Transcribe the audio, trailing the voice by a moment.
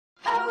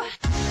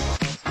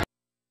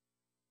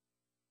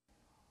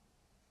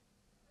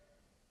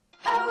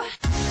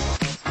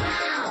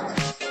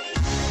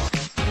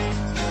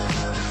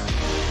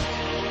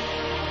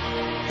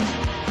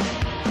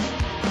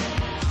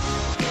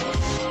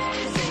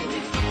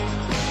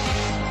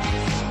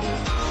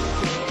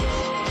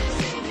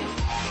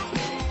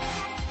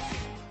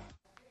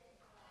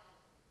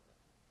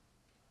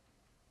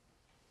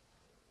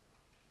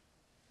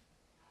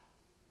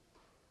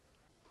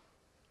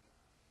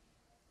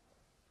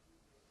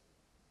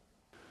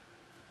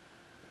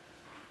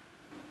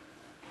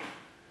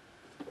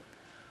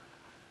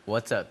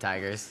What's up,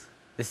 Tigers?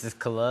 This is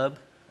Caleb,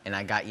 and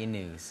I got you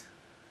news.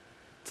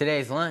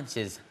 Today's lunch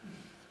is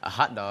a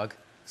hot dog,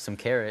 some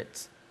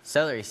carrots,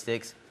 celery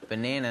sticks,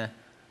 banana,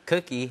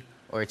 cookie,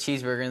 or a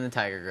cheeseburger in the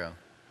Tiger Grill.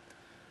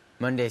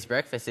 Monday's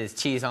breakfast is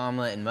cheese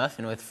omelet and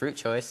muffin with fruit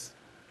choice.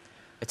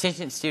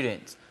 Attention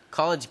students,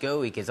 College Go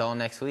Week is all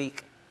next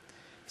week.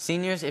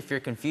 Seniors, if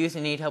you're confused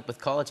and need help with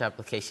college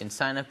applications,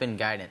 sign up in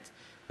guidance.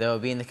 They will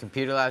be in the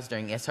computer labs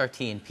during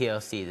SRT and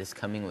PLC this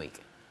coming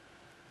week.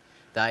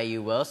 The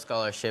IU Wells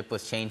Scholarship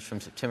was changed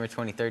from September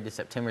 23rd to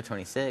September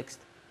 26th.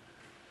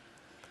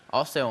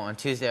 Also, on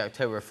Tuesday,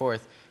 October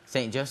 4th,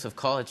 St. Joseph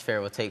College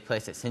Fair will take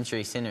place at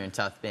Century Center in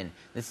South Bend.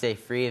 This is a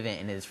free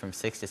event and it is from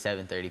 6 to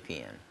 7:30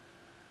 p.m.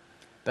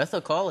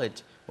 Bethel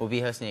College will be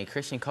hosting a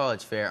Christian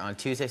College Fair on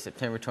Tuesday,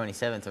 September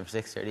 27th from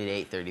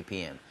 6:30 to 8:30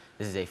 p.m.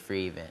 This is a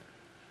free event.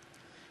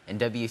 And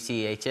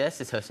WCHS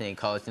is hosting a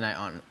college night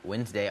on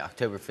Wednesday,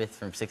 October 5th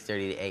from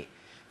 6:30 to 8.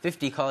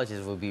 50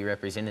 colleges will be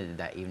represented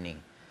that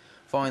evening.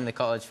 Following the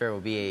college fair will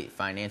be a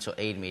financial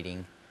aid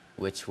meeting,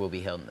 which will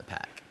be held in the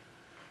PAC.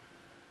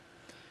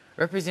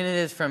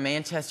 Representatives from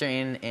Manchester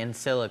and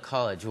Ancilla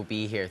College will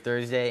be here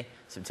Thursday,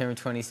 September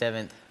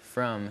 27th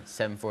from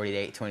 7:40 to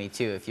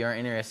 8:22. If you are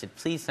interested,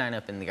 please sign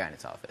up in the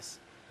guidance office.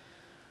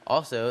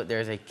 Also, there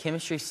is a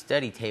chemistry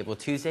study table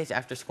Tuesdays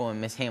after school in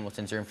Miss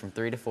Hamilton's room from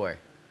 3 to 4.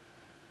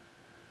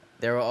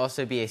 There will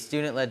also be a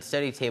student-led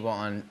study table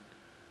on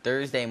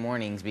Thursday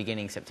mornings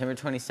beginning September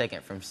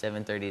 22nd from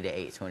 7:30 to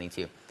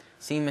 8:22.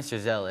 See Mr.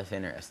 Zell if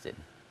interested.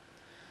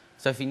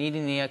 So if you need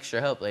any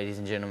extra help, ladies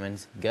and gentlemen,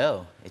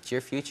 go. It's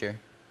your future.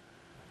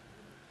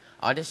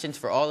 Auditions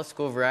for all the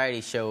school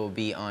variety show will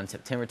be on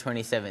September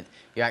 27th.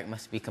 Your act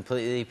must be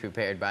completely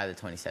prepared by the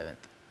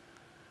 27th.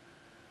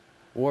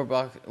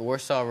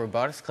 Warsaw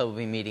Robotics Club will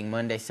be meeting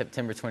Monday,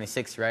 September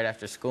 26th, right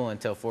after school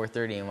until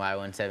 4:30 in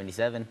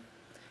Y177.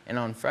 And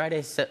on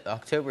Friday,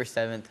 October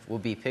 7th, will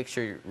be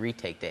Picture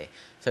Retake Day.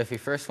 So if your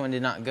first one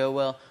did not go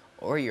well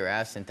or you're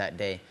absent that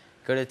day,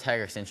 go to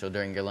Tiger Central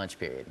during your lunch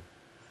period.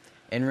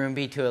 In room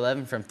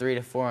B211 from 3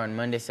 to 4 on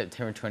Monday,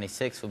 September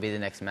 26th will be the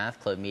next math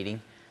club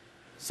meeting.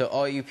 So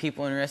all you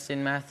people interested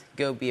in math,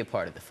 go be a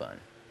part of the fun.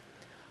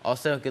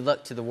 Also, good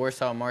luck to the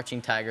Warsaw Marching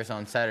Tigers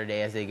on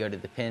Saturday as they go to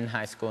the Penn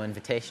High School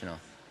Invitational.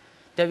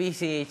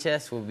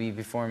 WCHS will be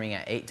performing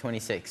at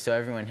 8:26, so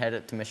everyone head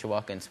up to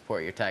Mishawaka and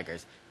support your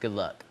Tigers. Good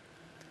luck.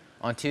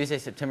 On Tuesday,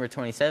 September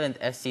 27th,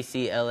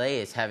 FCC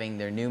LA is having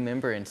their new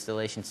member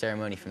installation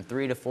ceremony from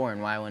 3 to 4 in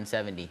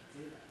Y170.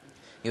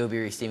 You'll be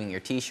receiving your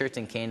t-shirts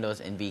and candles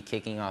and be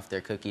kicking off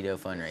their cookie dough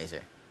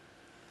fundraiser.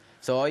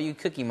 So all you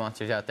cookie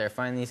monsters out there,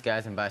 find these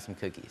guys and buy some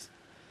cookies.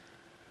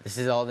 This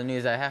is all the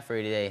news I have for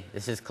you today.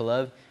 This is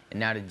Caleb, and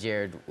now to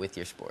Jared with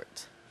your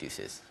sports.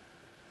 Deuces.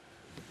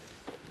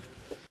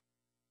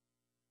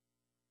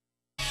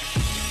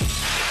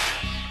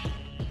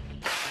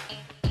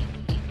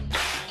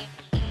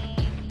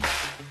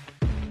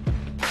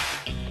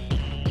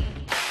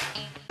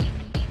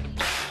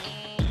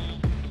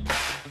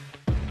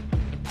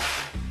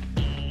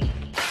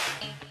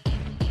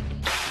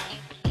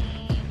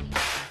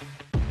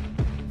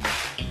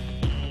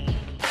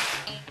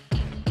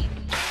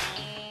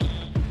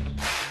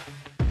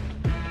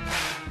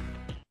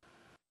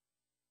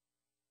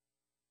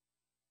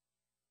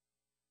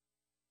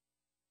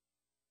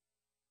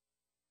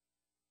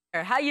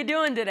 How you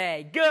doing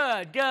today?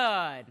 Good,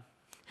 good.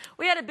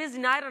 We had a busy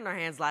night on our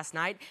hands last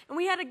night, and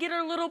we had to get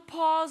our little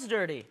paws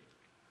dirty.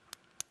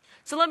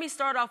 So let me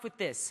start off with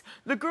this.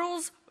 The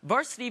girls'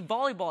 varsity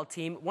volleyball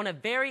team won a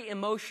very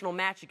emotional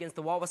match against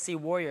the Wawasee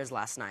Warriors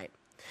last night.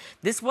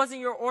 This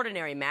wasn't your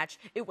ordinary match.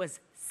 It was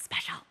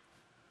special.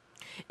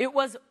 It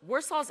was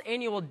Warsaw's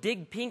annual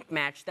Dig Pink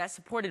match that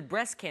supported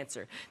breast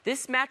cancer.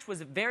 This match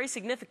was very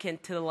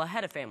significant to the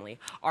Laheta family.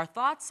 Our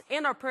thoughts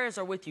and our prayers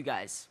are with you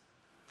guys.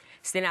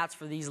 Standouts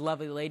for these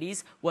lovely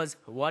ladies was,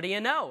 what do you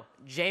know,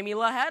 Jamie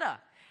Laheta,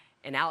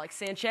 and Alex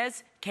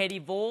Sanchez, Katie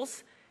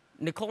Voles,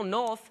 Nicole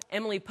North,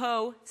 Emily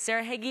Poe,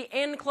 Sarah Hagee,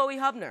 and Chloe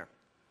Hubner.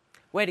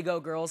 Way to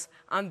go, girls.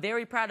 I'm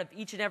very proud of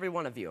each and every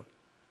one of you.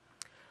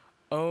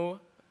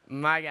 Oh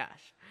my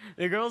gosh.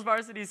 The girls'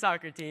 varsity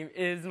soccer team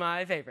is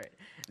my favorite.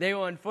 They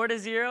won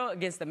 4-0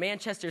 against the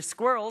Manchester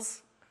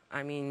Squires.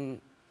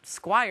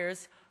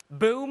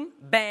 Boom,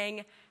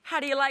 bang. How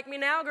do you like me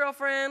now,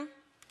 girlfriend?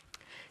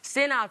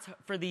 Standouts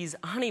for these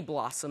honey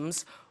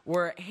blossoms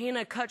were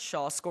Hannah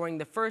Cutshaw scoring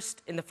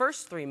in the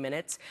first 3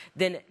 minutes,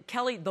 then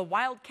Kelly the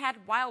Wildcat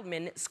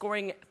Wildman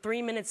scoring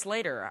 3 minutes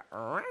later.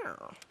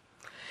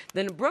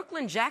 Then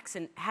Brooklyn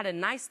Jackson had a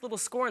nice little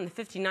score in the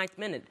 59th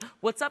minute.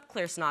 What's up,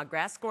 Claire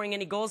Snodgrass? Scoring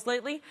any goals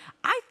lately?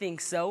 I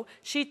think so.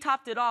 She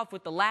topped it off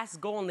with the last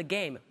goal in the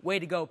game. Way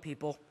to go,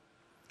 people.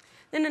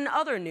 Then in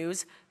other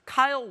news,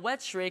 Kyle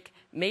Wettrick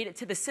made it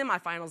to the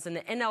semifinals in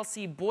the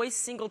NLC boys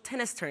single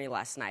tennis tourney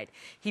last night.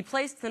 He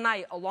plays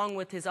tonight along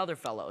with his other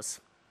fellows.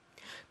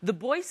 The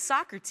boys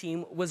soccer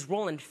team was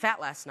rolling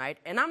fat last night,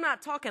 and I'm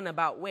not talking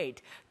about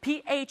weight.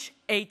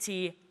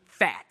 P-H-A-T,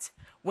 fat,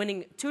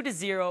 winning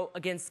 2-0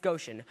 against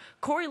Goshen.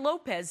 Corey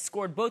Lopez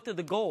scored both of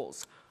the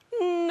goals.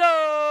 No!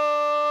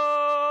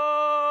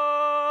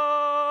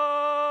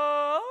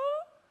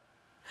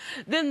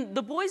 Then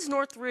the boys'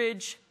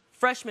 Northridge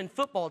freshman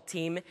football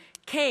team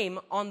came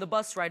on the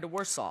bus ride to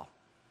Warsaw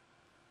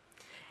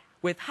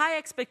with high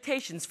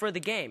expectations for the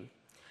game.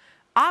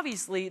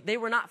 Obviously, they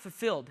were not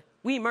fulfilled.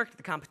 We murked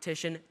the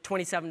competition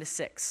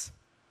 27-6.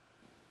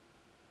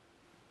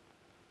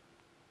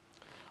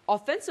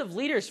 Offensive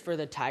leaders for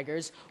the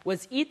Tigers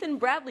was Ethan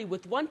Bradley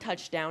with 1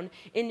 touchdown,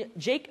 and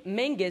Jake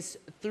Mangus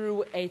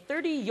threw a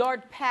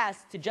 30-yard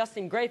pass to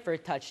Justin Gray for a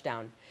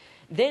touchdown.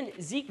 Then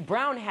Zeke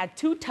Brown had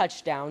 2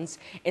 touchdowns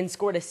and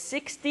scored a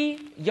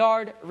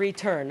 60-yard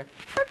return.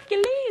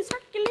 Hercules,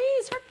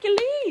 Hercules,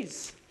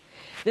 Hercules!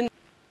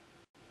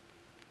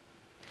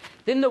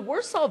 Then the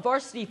Warsaw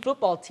varsity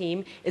football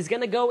team is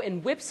going to go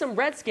and whip some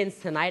Redskins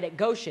tonight at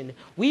Goshen.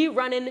 We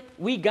runnin',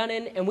 we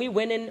gunnin', and we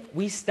winnin',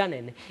 we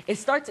stunnin'. It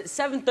starts at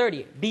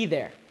 7:30. Be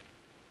there.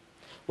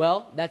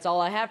 Well, that's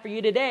all I have for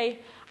you today.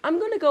 I'm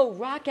going to go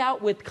rock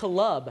out with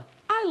Club.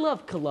 I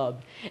love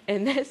Club.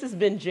 And this has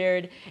been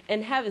Jared,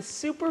 and have a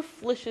super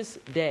flicious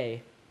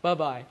day.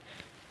 Bye-bye.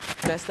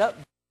 Messed up.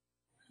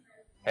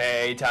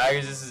 Hey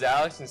Tigers, this is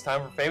Alex, and it's time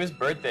for famous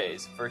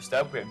birthdays. First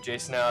up, we have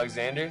Jason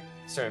Alexander.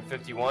 He's turning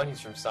 51. He's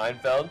from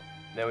Seinfeld.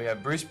 And then we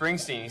have Bruce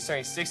Springsteen. He's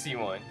turning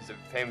 61. He's a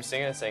famous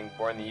singer that sang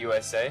Born in the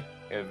USA.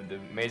 We have the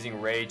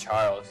amazing Ray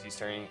Charles. He's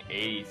turning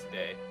 80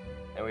 today.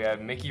 And we have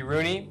Mickey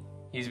Rooney.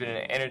 He's been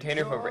an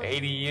entertainer for over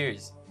 80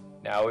 years.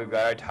 Now we've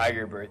got our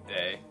Tiger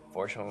birthday.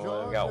 Fortunately, we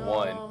only got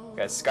one. We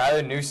got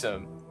Skylar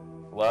Newsom.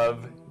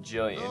 Love,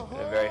 Jillian. And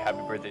a very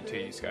happy birthday to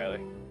you,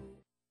 Skylar.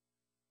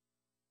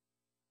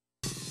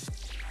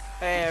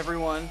 Hey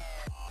everyone,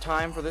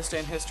 time for this day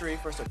in history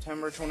for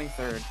September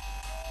 23rd.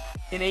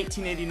 In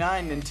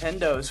 1889,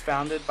 Nintendo is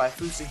founded by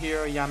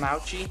Fusahiro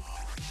Yamauchi.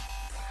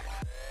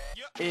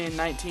 In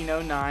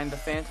 1909, The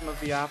Phantom of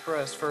the Opera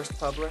is first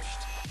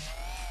published.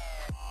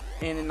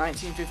 And in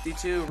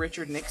 1952,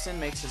 Richard Nixon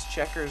makes his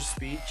Checkers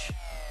speech.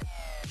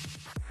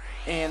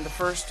 And the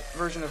first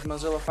version of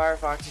Mozilla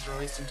Firefox is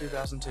released in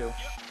 2002.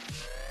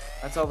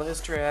 That's all the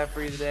history I have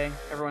for you today.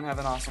 Everyone have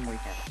an awesome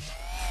weekend.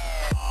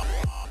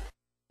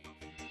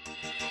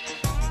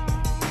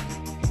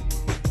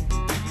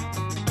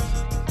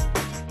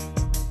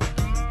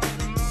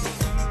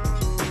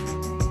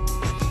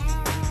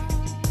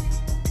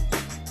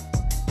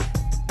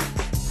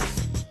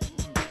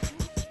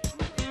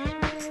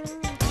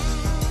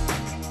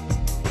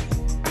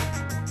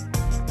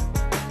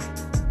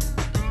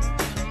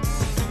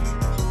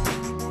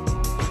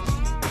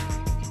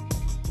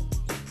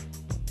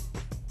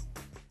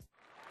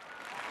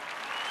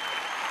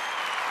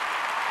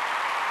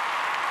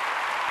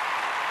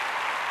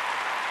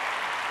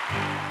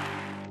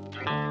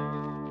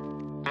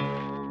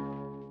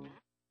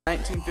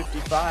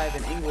 1955,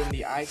 in England,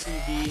 the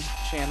ITV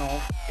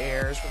channel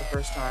airs for the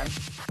first time.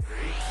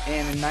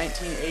 And in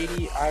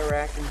 1980,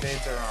 Iraq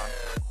invades Iran.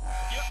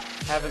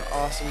 Have an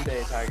awesome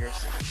day,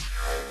 Tigers.